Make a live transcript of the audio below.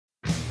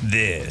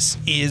This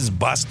is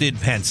Busted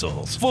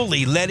Pencils,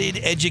 fully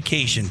leaded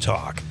education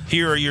talk.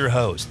 Here are your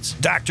hosts,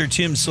 Dr.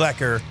 Tim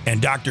Slecker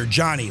and Dr.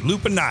 Johnny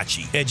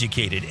Lupinacci,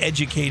 educated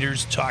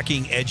educators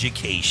talking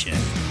education.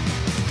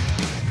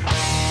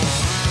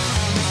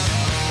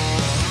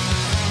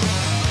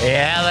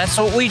 Yeah, that's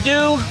what we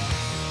do.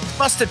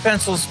 Busted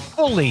Pencils,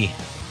 fully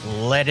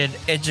leaded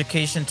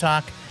education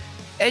talk.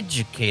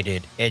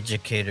 Educated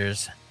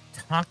educators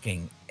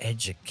talking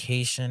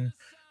education.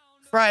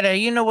 Friday,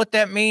 you know what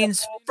that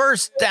means?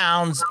 First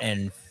downs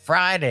and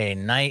Friday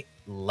night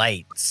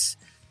lights.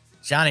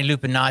 Johnny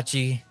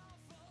Lupinacci,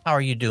 how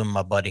are you doing,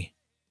 my buddy?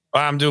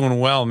 I'm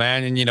doing well,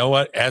 man. And you know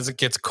what? As it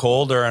gets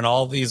colder in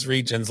all these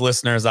regions,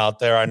 listeners out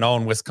there, I know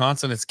in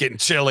Wisconsin, it's getting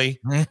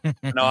chilly.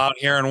 Out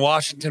here in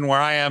Washington,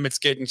 where I am, it's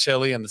getting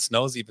chilly and the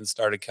snow's even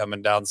started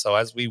coming down. So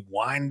as we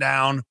wind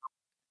down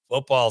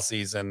football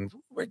season,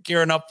 we're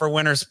gearing up for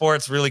winter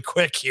sports really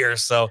quick here.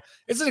 So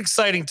it's an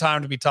exciting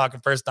time to be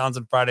talking first downs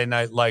and Friday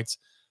night lights.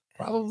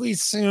 Probably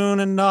soon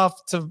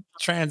enough to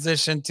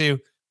transition to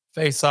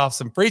face off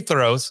some free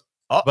throws.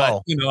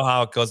 But you know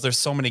how it goes. There's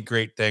so many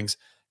great things,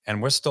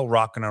 and we're still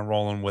rocking and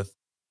rolling with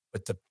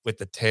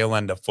the tail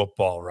end of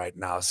football right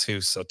now, too.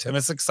 So Tim,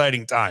 it's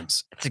exciting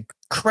times. It's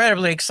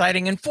incredibly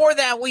exciting. And for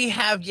that, we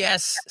have,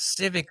 yes,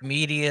 Civic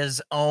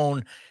Media's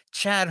own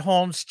Chad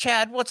Holmes.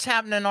 Chad, what's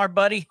happening, our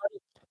buddy?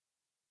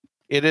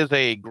 It is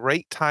a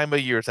great time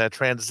of year. It's that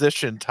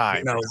transition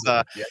time.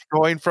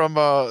 Going from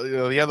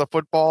the end of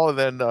football, and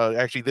then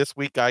actually this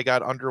week I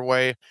got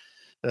underway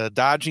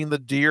dodging the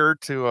deer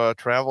to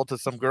travel to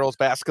some girls'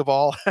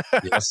 basketball.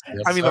 Yes,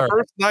 I mean, the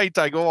first night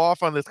I go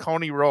off on this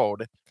county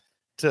road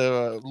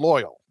to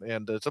Loyal,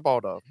 and it's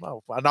about an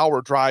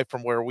hour drive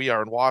from where we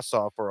are in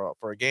Wausau for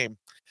a game.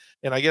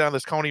 And I get on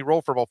this county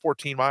road for about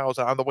 14 miles.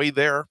 On the way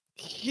there,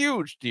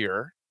 huge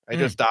deer. I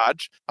just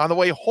dodged. On the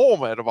way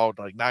home at about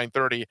like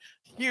 9:30,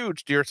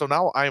 huge deer. So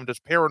now I am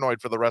just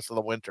paranoid for the rest of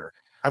the winter.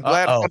 I'm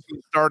glad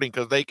hunting's starting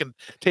because they can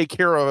take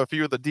care of a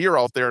few of the deer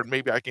out there, and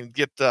maybe I can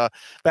get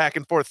back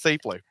and forth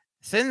safely.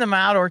 Send them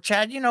out, or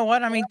Chad, you know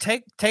what? I mean,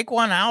 take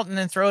one out and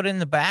then throw it in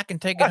the back and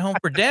take it home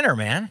for dinner,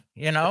 man.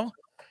 You know,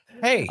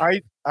 hey,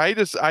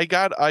 I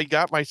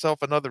got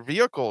myself another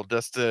vehicle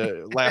just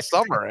last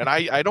summer, and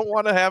I don't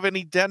want to have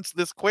any dents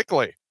this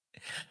quickly.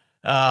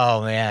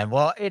 Oh, man.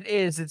 Well,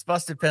 it's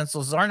Busted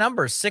Pencils. Our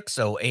number is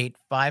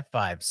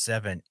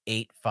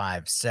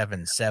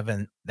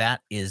 608-557-8577.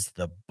 That is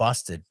the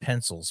Busted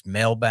Pencils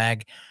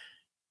mailbag.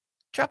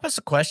 Drop us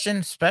a question,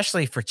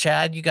 especially for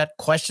Chad. You got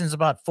questions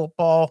about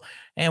football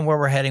and where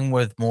we're heading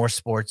with more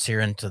sports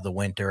here into the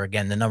winter.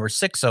 Again, the number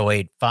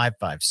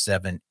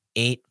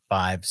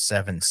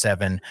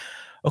 608-557-8577.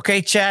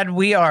 Okay, Chad,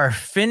 we are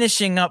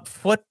finishing up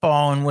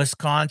football in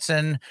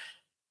Wisconsin.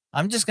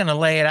 I'm just going to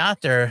lay it out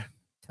there.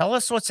 Tell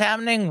us what's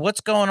happening, what's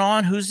going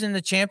on, who's in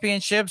the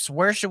championships,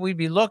 where should we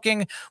be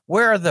looking,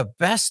 where are the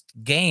best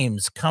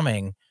games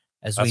coming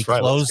as we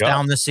close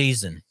down the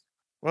season?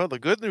 Well, the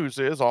good news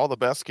is all the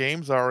best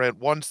games are at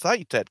one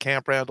site at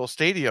Camp Randall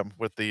Stadium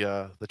with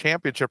the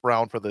championship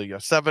round for the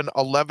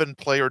 7-11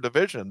 player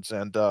divisions.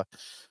 And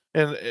as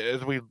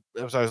I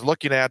was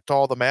looking at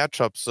all the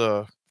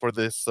matchups for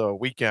this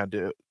weekend,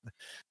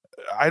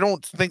 I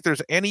don't think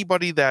there's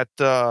anybody that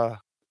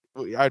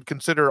I'd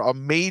consider a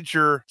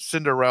major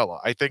Cinderella.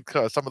 I think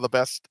some of the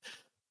best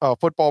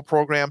football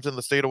programs in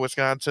the state of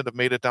Wisconsin have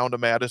made it down to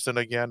Madison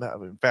again.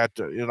 In fact,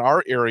 in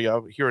our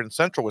area here in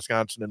central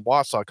Wisconsin, in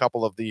Wausau, a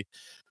couple of the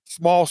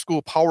small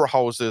school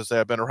powerhouses that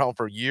have been around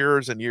for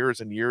years and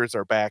years and years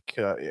are back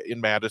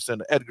in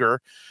Madison. Edgar,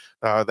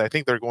 I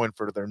think they're going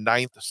for their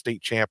 9th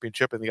state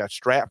championship, and they got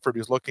Stratford,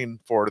 who's looking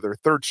for their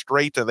 3rd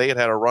straight, and they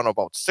had a run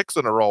about 6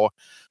 in a row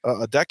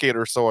a decade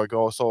or so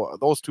ago. So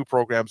those two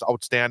programs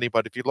outstanding.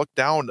 But if you look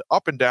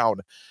up and down,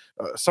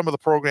 some of the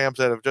programs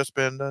that have just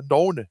been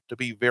known to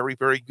be very,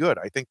 very good.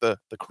 I think the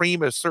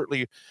cream has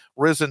certainly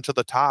risen to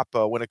the top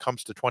when it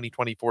comes to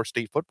 2024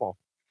 state football.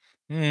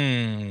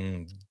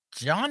 Johnny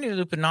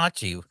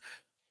Lupinacci,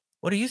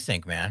 what do you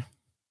think, man?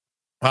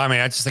 I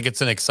mean, I just think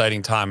it's an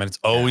exciting time, and it's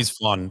always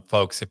fun,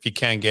 folks. If you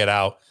can get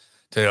out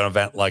to an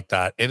event like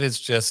that, it is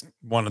just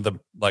one of the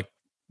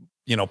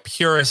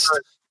purest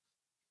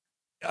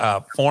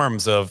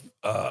forms of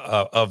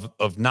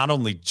not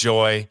only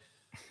joy,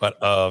 but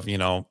of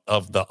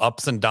the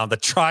ups and downs, the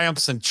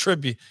triumphs and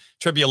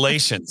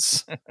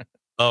tribulations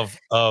of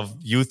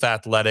youth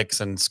athletics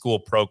and school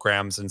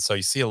programs. And so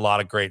you see a lot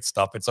of great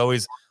stuff. It's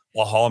always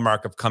a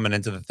hallmark of coming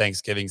into the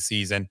Thanksgiving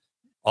season.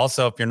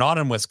 Also, if you're not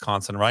in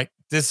Wisconsin, right,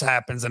 this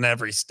happens in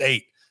every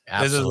state.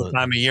 Absolutely. This is the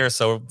time of year.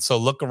 So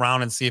look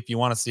around and see if you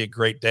want to see a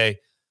great day,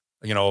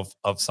 of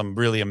some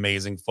really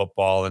amazing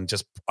football and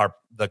just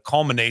the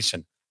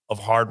culmination of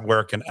hard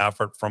work and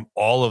effort from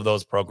all of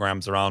those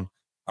programs around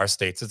our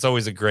states. It's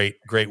always a great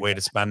way to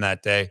spend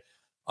that day,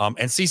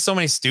 and see so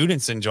many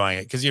students enjoying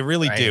it, because you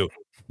really do.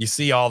 You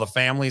see all the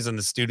families and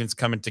the students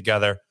coming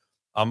together.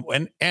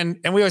 And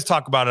we always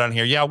talk about it on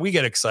here. Yeah, we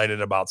get excited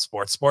about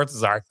sports. Sports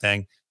is our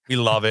thing. We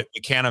love it.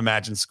 We can't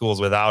imagine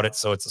schools without it.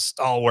 So it's a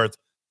stalwart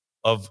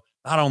of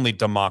not only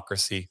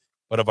democracy,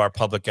 but of our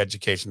public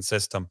education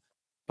system.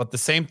 But the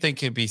same thing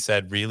can be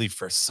said really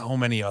for so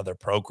many other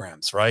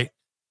programs, right?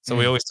 So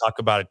we always talk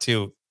about it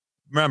too.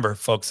 Remember,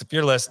 folks, if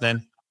you're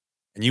listening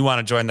and you want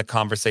to join the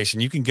conversation,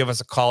 you can give us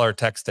a call or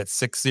text at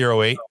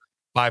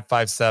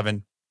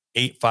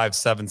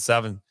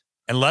 608-557-8577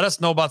 and let us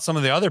know about some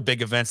of the other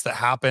big events that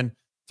happen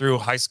through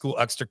high school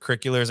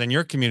extracurriculars in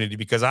your community,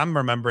 because I'm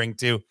remembering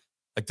too,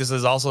 like this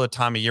is also a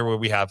time of year where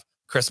we have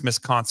Christmas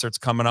concerts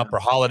coming up or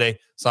holiday.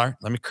 Sorry,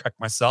 let me correct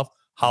myself.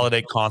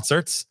 Holiday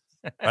concerts,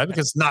 right?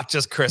 Because it's not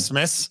just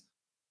Christmas.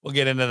 We'll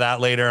get into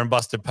that later in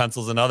Busted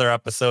Pencils and other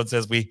episodes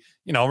as we,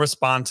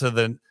 respond to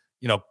the,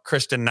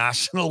 Christian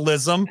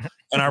nationalism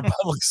in our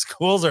public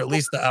schools, or at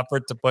least the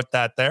effort to put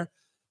that there.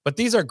 But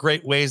these are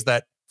great ways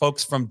that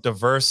folks from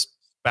diverse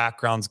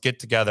backgrounds get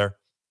together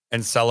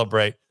and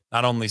celebrate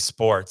not only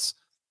sports,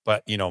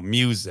 but,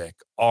 music,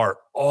 art,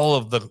 all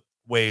of the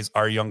ways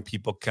our young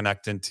people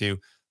connect into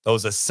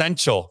those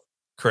essential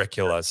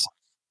curriculums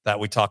that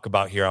we talk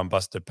about here on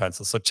Busted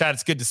Pencils. So, Chad,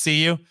 it's good to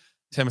see you.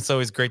 Tim, it's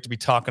always great to be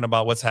talking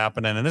about what's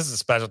happening. And this is a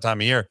special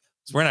time of year.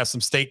 So we're going to have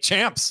some state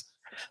champs.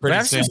 We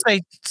have some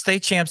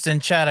state champs in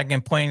chat. I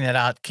can point that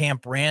out.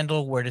 Camp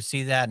Randall, where to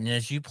see that. And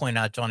as you point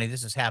out, Johnny,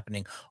 this is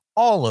happening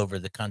all over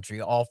the country,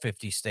 all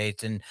 50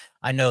 states. And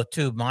I know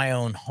too, my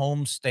own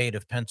home state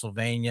of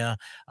Pennsylvania,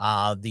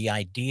 the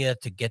idea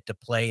to get to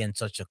play in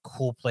such a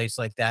cool place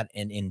like that.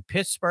 And in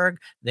Pittsburgh,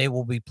 they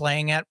will be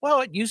playing at,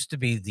 well, it used to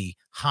be the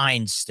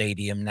Heinz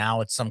Stadium.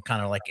 Now it's some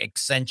kind of like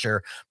Accenture,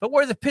 but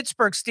where the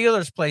Pittsburgh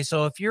Steelers play.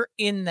 So if you're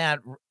in that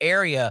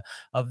area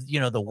of,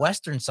 the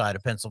western side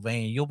of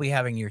Pennsylvania, you'll be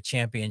having your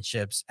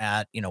championships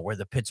at, where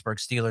the Pittsburgh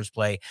Steelers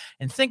play.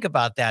 And think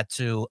about that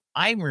too.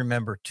 I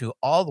remember too,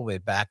 all the way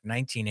back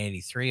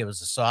 1983, I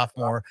was a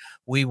sophomore.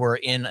 We were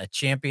in a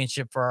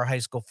championship for our high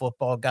school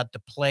football, got to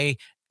play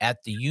at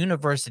the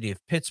University of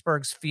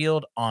Pittsburgh's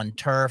field on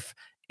turf.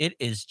 It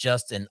is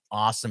just an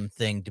awesome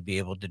thing to be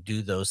able to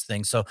do those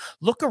things. So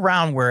look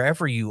around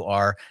wherever you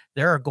are.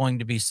 There are going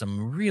to be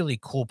some really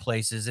cool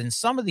places. And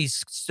some of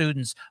these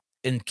students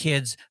and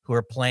kids who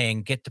are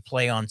playing get to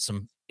play on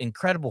some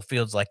incredible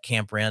fields like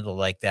Camp Randall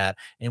like that.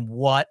 And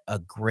what a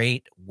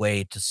great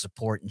way to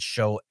support and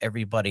show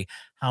everybody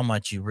how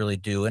much you really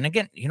do. And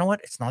again, you know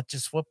what? It's not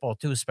just football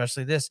too,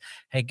 especially this.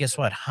 Hey, guess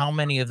what? How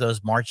many of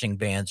those marching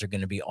bands are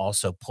going to be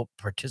also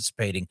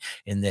participating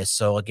in this?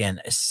 So again,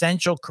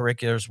 essential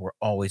curriculars we're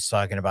always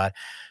talking about.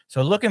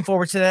 So looking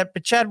forward to that.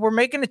 But Chad, we're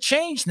making a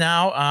change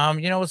now.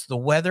 It's the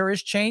weather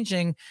is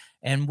changing.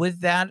 And with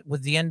that,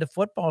 with the end of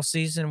football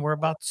season, we're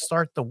about to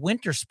start the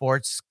winter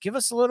sports. Give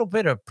us a little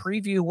bit of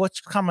preview.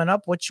 What's coming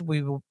up? What should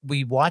we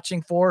be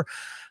watching for?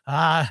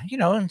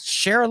 And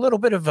share a little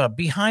bit of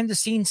behind the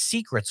scenes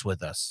secrets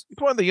with us. It's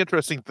one of the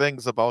interesting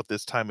things about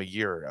this time of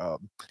year.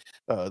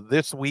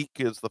 This week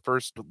is the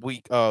first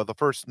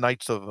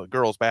nights of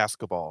girls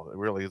basketball.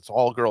 Really, it's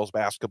all girls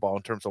basketball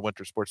in terms of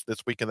winter sports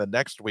this week. And then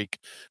next week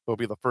will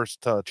be the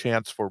first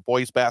chance for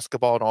boys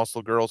basketball and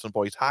also girls and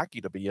boys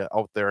hockey to be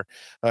out there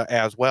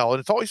as well. And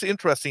it's always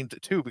interesting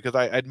too, because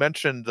I'd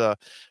mentioned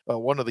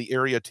one of the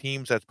area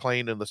teams that's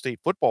playing in the state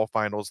football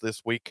finals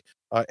this week,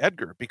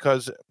 Edgar,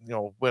 because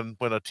when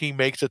a team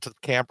makes it to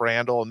Camp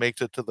Randall and makes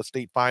it to the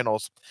state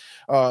finals,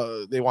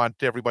 they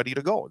want everybody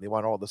to go. They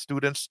want all the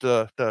students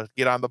to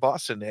get on the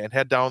bus and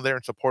head down there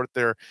and support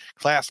their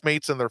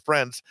classmates and their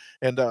friends.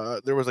 And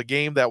there was a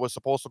game that was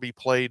supposed to be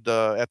played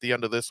at the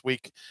end of this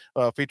week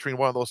featuring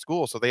one of those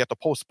schools, so they had to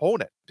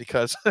postpone it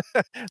because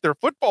their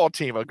football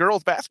team, a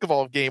girls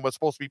basketball game, was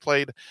supposed to be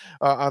played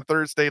on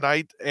Thursday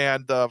night,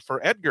 and for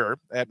Edgar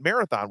at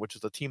Marathon, which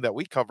is a team that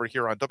we cover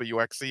here on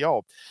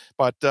WXCO.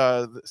 But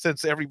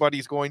since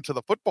everybody's going to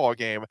the football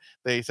game,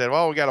 they said,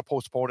 well, we got to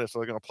postpone it, so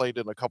they're going to play it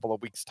in a couple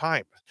of weeks'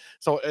 time.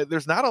 So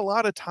there's not a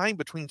lot of time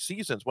between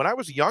seasons. When I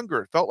was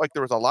younger, it felt like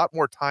there was a lot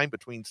more time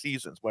between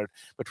seasons,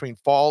 between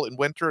fall and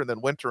winter and then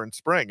winter and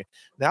spring.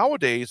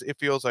 Nowadays, it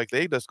feels like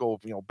they just go,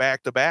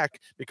 back to back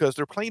because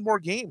they're playing more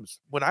games.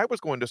 When I was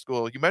going to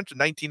school, you mentioned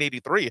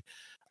 1983.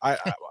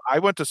 I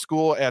went to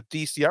school at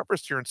DC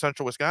Everest here in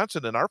central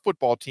Wisconsin, and our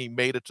football team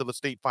made it to the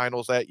state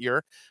finals that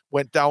year,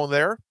 went down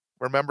there.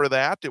 Remember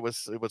that? It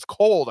was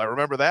cold. I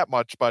remember that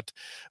much. But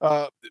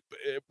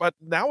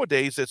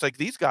nowadays it's like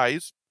these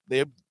guys,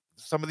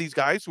 some of these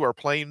guys who are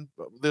playing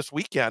this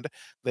weekend,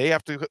 they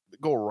have to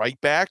go right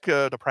back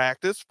to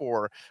practice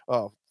for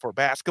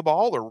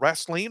basketball or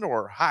wrestling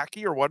or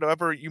hockey or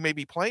whatever you may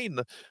be playing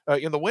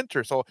in the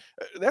winter. So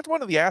that's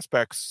one of the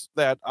aspects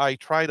that I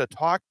try to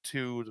talk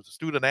to the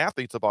student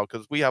athletes about,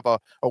 because we have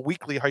a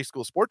weekly high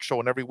school sports show,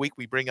 and every week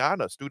we bring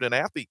on a student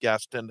athlete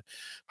guest, and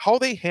how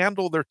they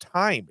handle their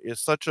time is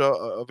such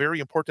a very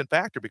important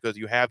factor, because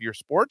you have your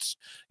sports,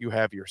 you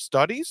have your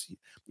studies,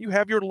 you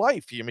have your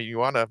life. I mean, you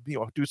want to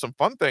do some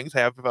fun things,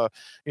 have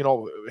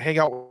hang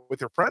out with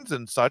your friends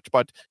and such,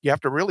 but you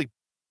have to really,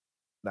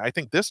 I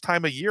think this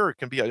time of year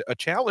can be a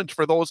challenge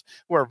for those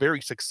who are very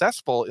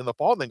successful in the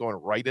fall and then going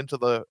right into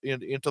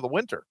the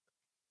winter.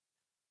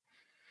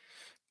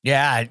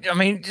 Yeah, I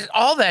mean,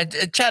 all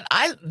that, Chad.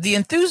 The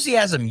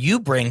enthusiasm you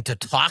bring to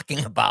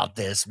talking about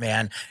this,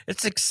 man,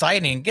 it's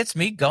exciting. It gets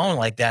me going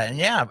like that. And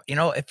yeah,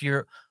 if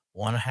you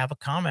want to have a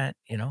comment,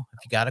 if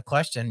you got a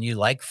question, you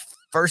like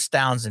first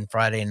downs and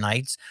Friday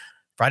Night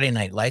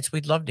Lights,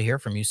 we'd love to hear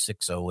from you.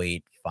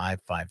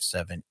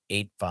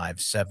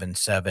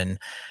 608-557-8577.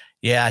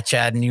 Yeah,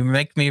 Chad, and you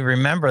make me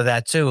remember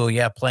that too.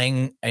 Yeah,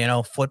 playing,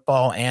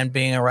 football and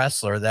being a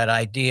wrestler, that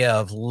idea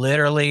of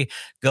literally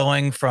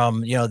going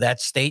from, that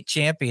state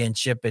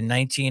championship in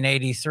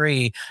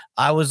 1983,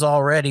 I was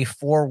already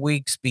 4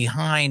 weeks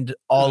behind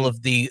all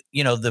of the,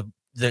 the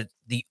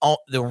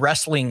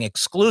wrestling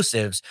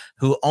exclusives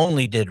who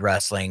only did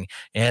wrestling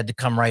and had to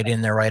come right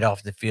in there right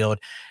off the field.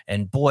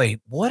 And boy,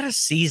 what a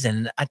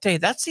season. I tell you,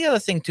 that's the other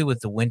thing too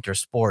with the winter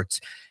sports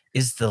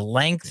is the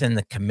length and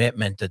the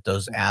commitment that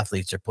those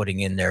athletes are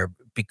putting in there.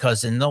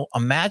 Because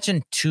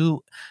imagine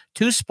two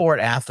sport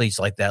athletes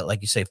like that,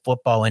 like you say,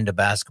 football into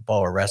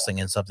basketball or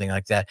wrestling and something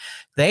like that.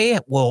 They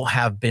will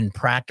have been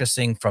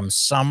practicing from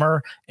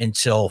summer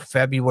until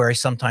February,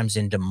 sometimes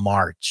into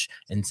March,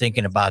 and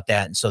thinking about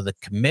that. And so the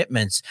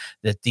commitments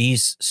that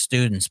these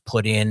students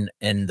put in,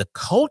 and the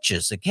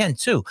coaches, again,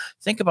 too,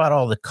 think about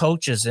all the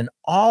coaches and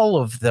all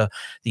of the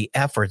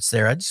efforts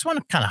there. I just want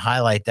to kind of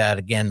highlight that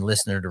again,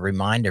 listener, to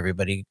remind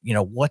everybody,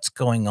 what's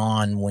going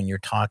on when you're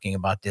talking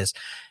about this.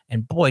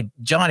 And boy,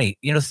 Johnny,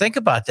 think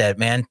about that,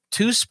 man.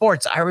 2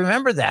 sports. I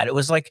remember that. It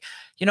was like,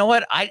 you know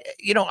what? I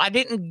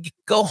didn't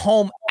go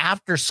home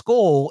after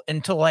school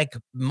until like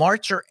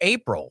March or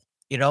April.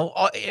 It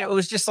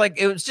was just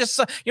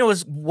it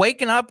was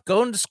waking up,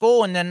 going to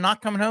school, and then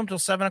not coming home till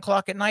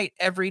 7:00 at night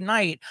every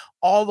night,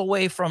 all the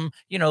way from,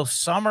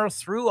 summer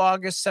through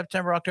August,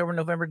 September, October,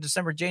 November,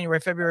 December, January,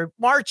 February,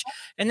 March.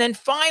 And then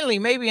finally,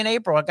 maybe in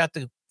April, I got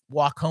to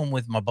walk home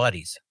with my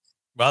buddies.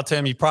 Well,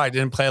 Tim, you probably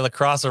didn't play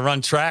lacrosse or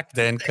run track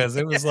then, because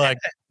it was like,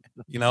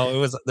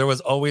 there was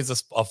always a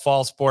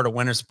fall sport, a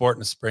winter sport,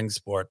 and a spring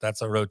sport.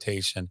 That's a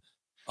rotation.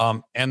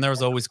 And there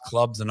was always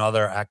clubs and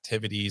other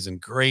activities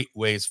and great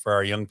ways for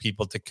our young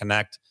people to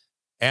connect.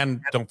 And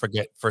don't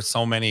forget, for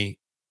so many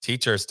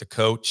teachers to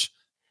coach,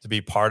 to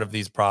be part of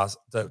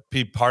to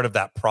be part of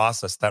that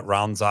process that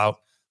rounds out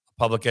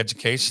public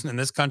education in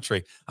this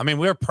country. I mean,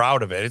 we're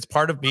proud of it. It's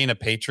part of being a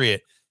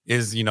patriot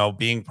is,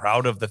 being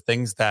proud of the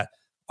things that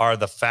are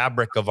the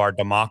fabric of our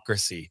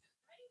democracy.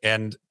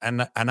 And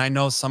I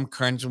know some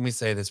cringe when we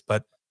say this,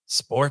 but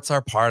sports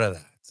are part of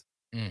that.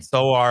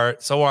 So are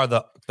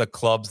the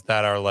clubs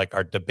that are like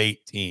our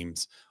debate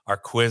teams, our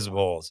quiz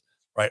bowls,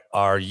 right?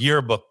 Our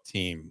yearbook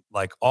team,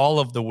 like all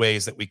of the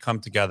ways that we come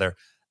together,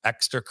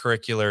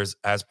 extracurriculars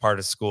as part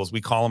of schools.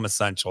 We call them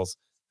essentials.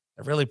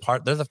 They're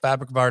the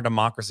fabric of our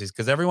democracies,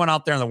 because everyone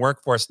out there in the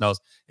workforce knows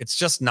it's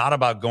just not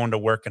about going to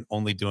work and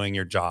only doing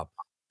your job.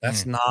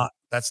 That's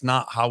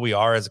not how we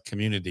are as a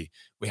community.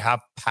 We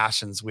have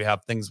passions, we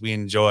have things we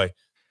enjoy,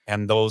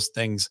 and those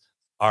things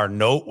are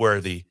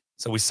noteworthy.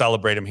 So we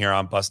celebrate them here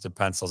on Busted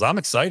Pencils. I'm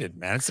excited,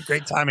 man. It's a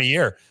great time of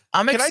year.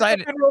 I'm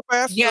excited. Can I jump in real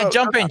fast? Yeah,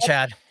 jump in,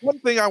 Chad. One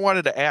thing I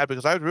wanted to add,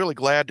 because I was really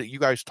glad that you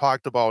guys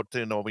talked about,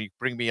 when you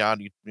bring me on,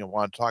 you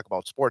want to talk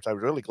about sports. I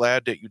was really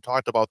glad that you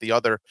talked about the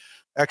other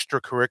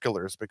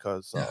extracurriculars,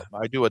 because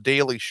I do a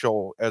daily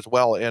show as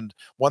well. And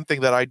one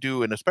thing that I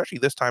do, and especially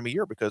this time of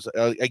year, because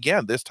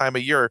again, this time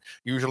of year,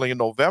 usually in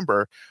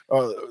November,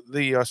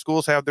 the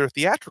schools have their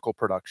theatrical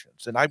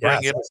productions, and I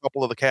bring in a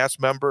couple of the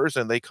cast members,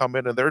 and they come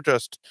in, and they're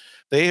just,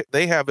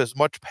 they have as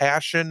much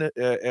passion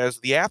as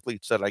the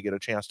athletes that I get a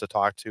chance to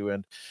talk to.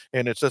 And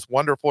it's just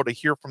wonderful to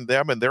hear from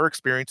them and their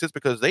experiences,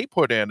 because they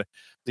put in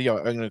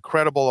an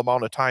incredible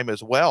amount of time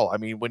as well. I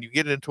mean, when you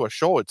get into a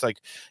show, it's like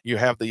you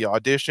have the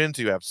auditions,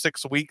 you have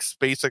 6 weeks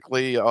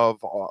basically of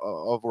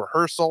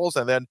rehearsals,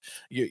 and then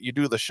you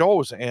do the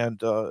shows, and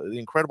the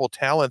incredible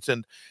talents,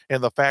 and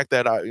the fact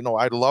that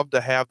I'd love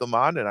to have them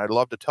on, and I'd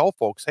love to tell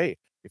folks, hey,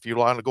 if you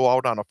want to go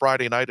out on a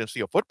Friday night and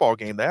see a football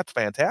game, that's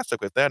fantastic.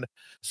 But then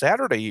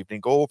Saturday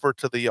evening, go over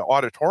to the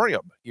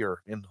auditorium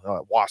here in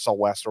Wausau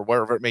West, or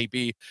wherever it may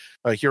be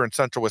here in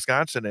central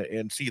Wisconsin,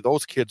 and see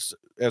those kids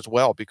as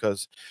well.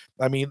 Because,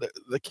 I mean,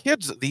 the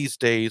kids these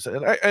days,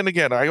 and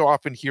again, I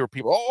often hear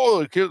people,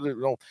 the kids,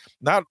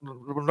 not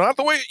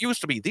the way it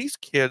used to be. These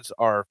kids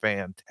are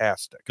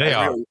fantastic. They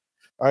are.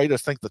 I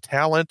just think the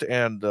talent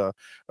and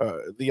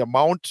the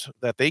amount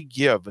that they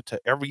give to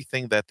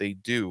everything that they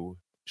do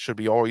should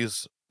be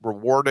always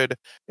rewarded.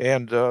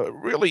 And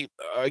really,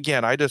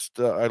 again, I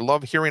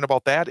love hearing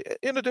about that,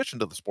 in addition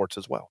to the sports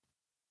as well.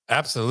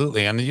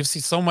 Absolutely. And you see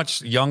so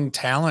much young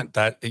talent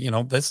that,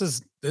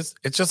 it's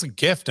just a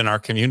gift in our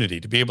community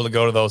to be able to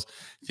go to those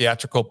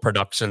theatrical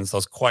productions,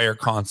 those choir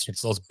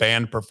concerts, those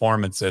band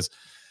performances.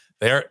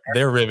 They're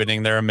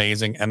riveting, they're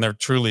amazing, and they're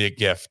truly a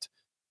gift.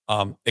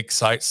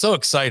 So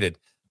excited.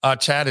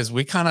 Chad, as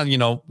we kind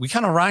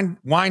of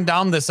wind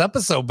down this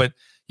episode, but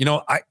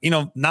now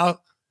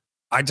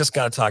I just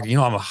got to talk.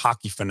 I'm a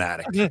hockey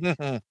fanatic.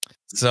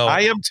 So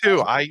I am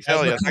too. I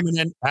tell you,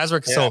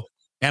 So,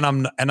 and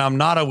I'm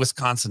not a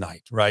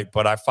Wisconsinite, right?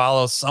 But I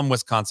follow some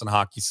Wisconsin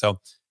hockey. So,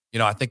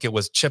 I think it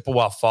was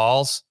Chippewa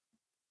Falls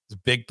It's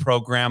a big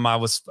program.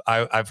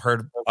 I've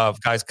heard of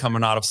guys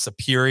coming out of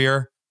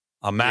Superior,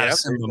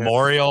 Madison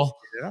Memorial,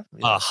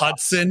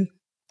 Hudson,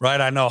 right?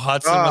 I know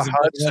Hudson was a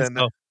Hudson.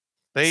 Good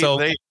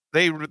one,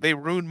 They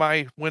ruined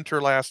my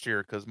winter last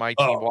year because my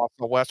team,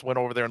 Wausau West, went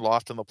over there and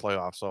lost in the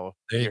playoffs. So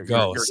there you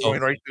go. You're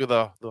going right through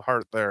the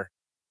heart there.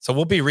 So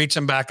we'll be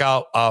reaching back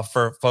out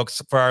for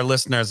folks, for our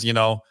listeners.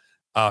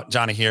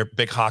 Johnny here,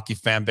 big hockey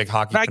fan, big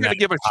hockey. I got to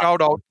give a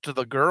shout out to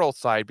the girls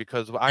side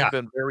because I've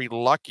been very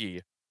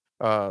lucky.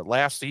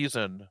 Last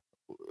season,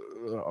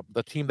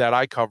 the team that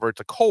I covered,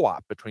 it's a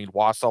co-op between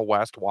Wausau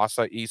West,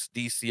 Wausau East,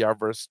 DC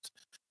Everest,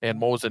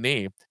 and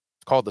Mosinee.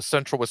 It's called the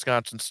Central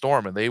Wisconsin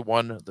Storm, and they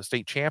won the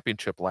state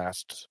championship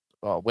last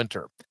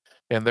winter.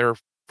 And their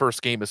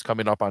first game is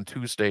coming up on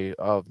Tuesday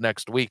of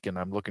next week, and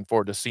I'm looking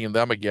forward to seeing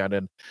them again.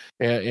 And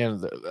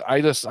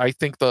I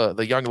think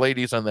the young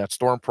ladies on that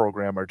Storm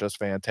program are just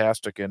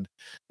fantastic, and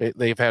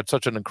they've had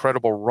such an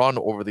incredible run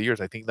over the years.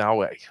 I think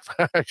now I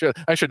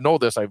should know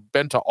this. I've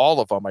been to all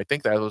of them. I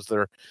think that was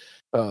their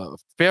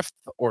 5th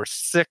or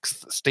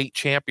 6th state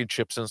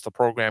championship since the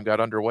program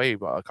got underway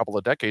a couple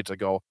of decades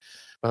ago.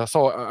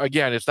 So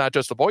again, it's not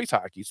just the boys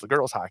hockey, it's the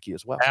girls hockey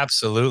as well.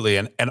 Absolutely.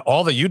 And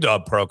all the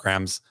UW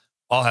programs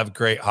all have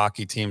great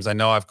hockey teams. I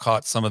know I've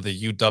caught some of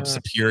the UW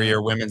Superior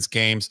women's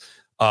games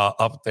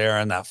up there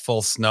in that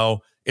full snow.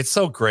 It's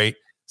so great.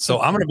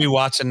 So I'm going to be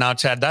watching now,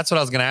 Chad. That's what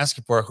I was going to ask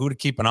you for, who to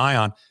keep an eye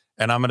on.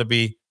 And I'm going to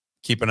be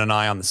keeping an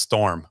eye on the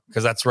Storm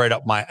because that's right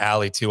up my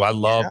alley too. I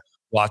love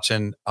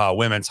watching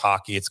women's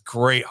hockey. It's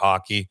great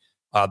hockey.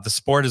 The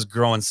sport is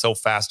growing so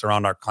fast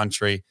around our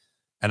country.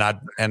 And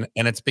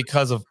it's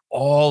because of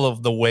all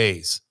of the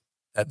ways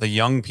that the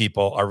young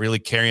people are really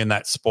carrying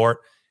that sport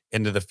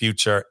into the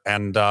future.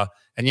 And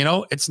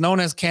it's known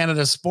as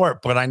Canada's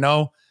sport, but I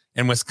know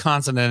in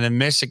Wisconsin and in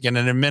Michigan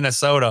and in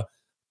Minnesota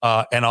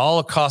and all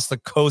across the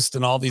coast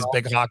and all these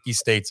big hockey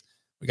states,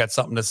 we got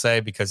something to say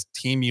because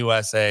Team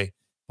USA,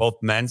 both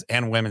men's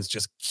and women's,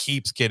 just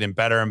keeps getting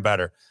better and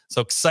better.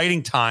 So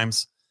exciting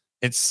times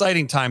in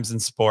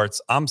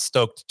sports. I'm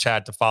stoked,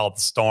 Chad, to follow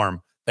the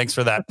Storm. Thanks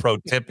for that pro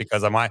tip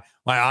because my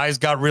eyes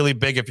got really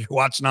big. If you're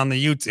watching on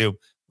the YouTube,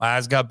 my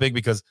eyes got big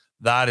because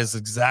that is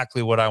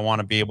exactly what I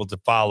want to be able to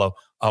follow.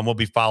 We'll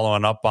be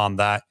following up on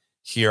that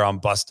here on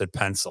Busted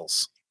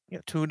Pencils. Yeah,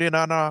 tune in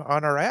on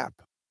our app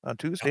on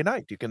Tuesday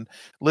night. You can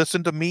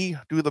listen to me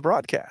do the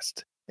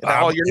broadcast. And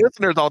all your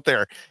listeners out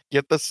there,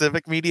 get the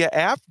Civic Media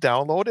app,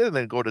 download it, and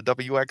then go to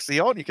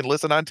WXCO, and you can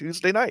listen on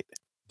Tuesday night.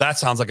 That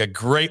sounds like a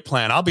great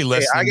plan. I'll be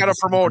listening. Hey, I got to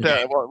promote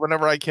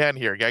whenever I can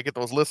here. Got to get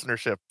those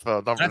listenership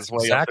numbers That's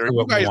way exactly up there.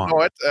 what You guys we want.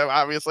 know it.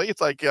 Obviously,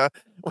 it's like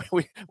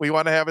we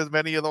want to have as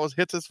many of those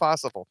hits as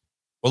possible.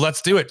 Well,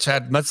 let's do it,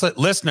 Chad. Let's let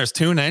listeners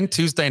tune in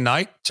Tuesday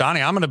night.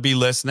 Johnny, I'm going to be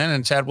listening,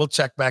 and Chad, we'll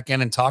check back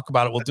in and talk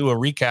about it. We'll do a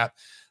recap.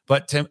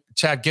 But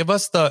Chad, give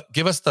us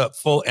the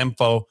full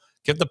info.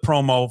 Give the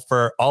promo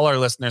for all our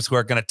listeners who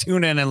are going to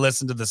tune in and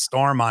listen to the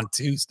Storm on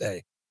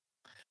Tuesday.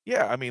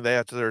 Yeah, I mean,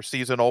 that's their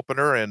season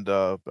opener, and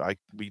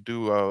we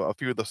do a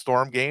few of the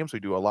Storm games.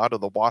 We do a lot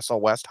of the Wausau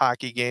West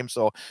hockey games.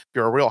 So if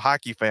you're a real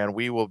hockey fan,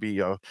 we will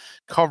be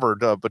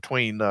covered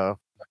between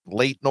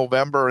late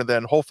November and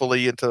then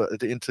hopefully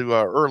into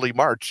early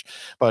March.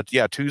 But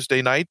yeah,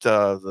 Tuesday night,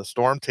 the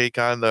Storm take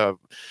on I'll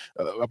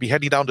be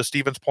heading down to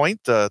Stevens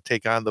Point,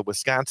 take on the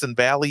Wisconsin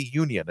Valley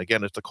Union.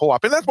 Again, it's a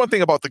co-op, and that's one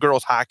thing about the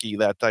girls hockey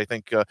that I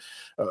think that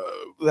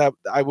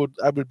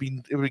it would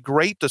be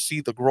great to see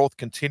the growth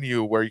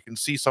continue, where you can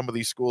see some of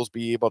these schools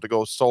be able to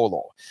go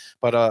solo.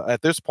 But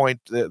at this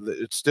point,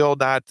 it's still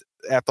not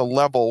at the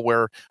level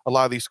where a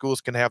lot of these schools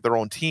can have their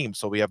own teams.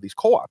 So we have these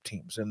co-op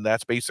teams, and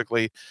that's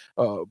basically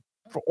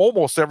for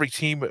almost every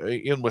team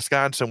in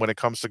Wisconsin when it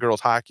comes to girls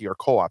hockey are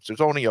co-ops.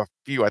 There's only a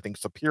few. I think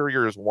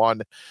Superior is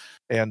one,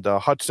 and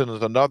Hudson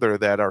is another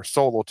that are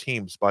solo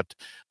teams. But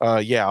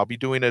yeah, I'll be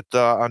doing it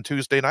on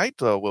Tuesday night.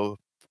 We'll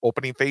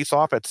opening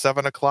face-off at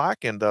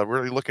 7:00, and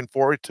really looking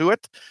forward to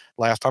it.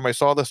 Last time I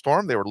saw the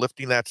Storm, they were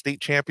lifting that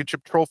state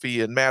championship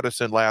trophy in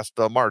Madison last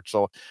March.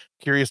 So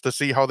curious to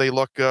see how they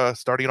look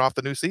starting off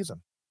the new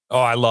season. Oh,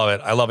 I love it.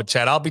 I love it,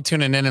 Chad. I'll be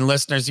tuning in, and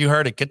listeners, you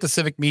heard it. Get the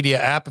Civic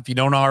Media app if you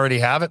don't already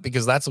have it,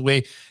 because that's the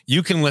way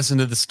you can listen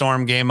to the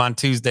Storm game on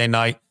Tuesday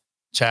night.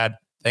 Chad,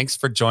 thanks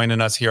for joining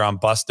us here on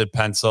Busted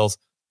Pencils.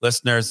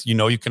 Listeners,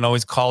 you can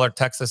always call or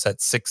text us at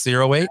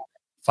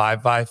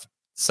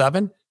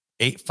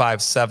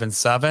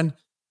 608-557-8577.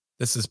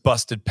 This is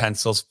Busted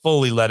Pencils,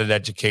 fully leaded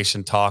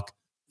education talk.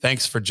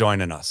 Thanks for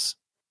joining us.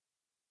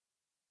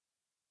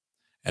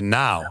 And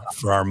now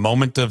for our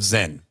moment of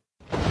Zen.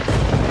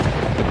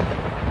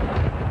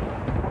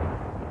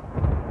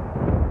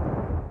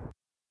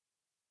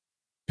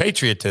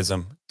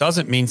 Patriotism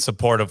doesn't mean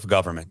support of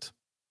government.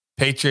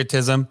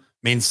 Patriotism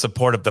means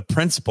support of the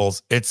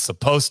principles it's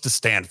supposed to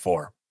stand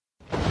for.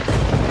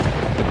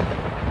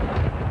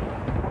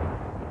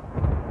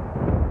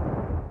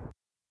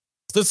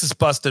 This is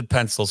Busted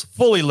Pencils,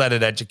 fully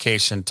leaded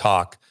education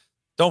talk.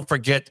 Don't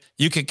forget,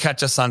 you can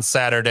catch us on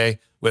Saturday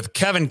with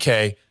Kevin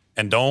K.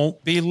 And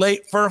don't be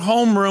late for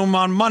homeroom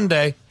on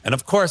Monday. And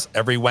of course,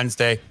 every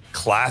Wednesday,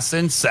 class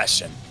in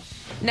session.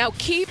 Now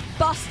keep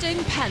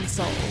busting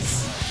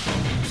pencils.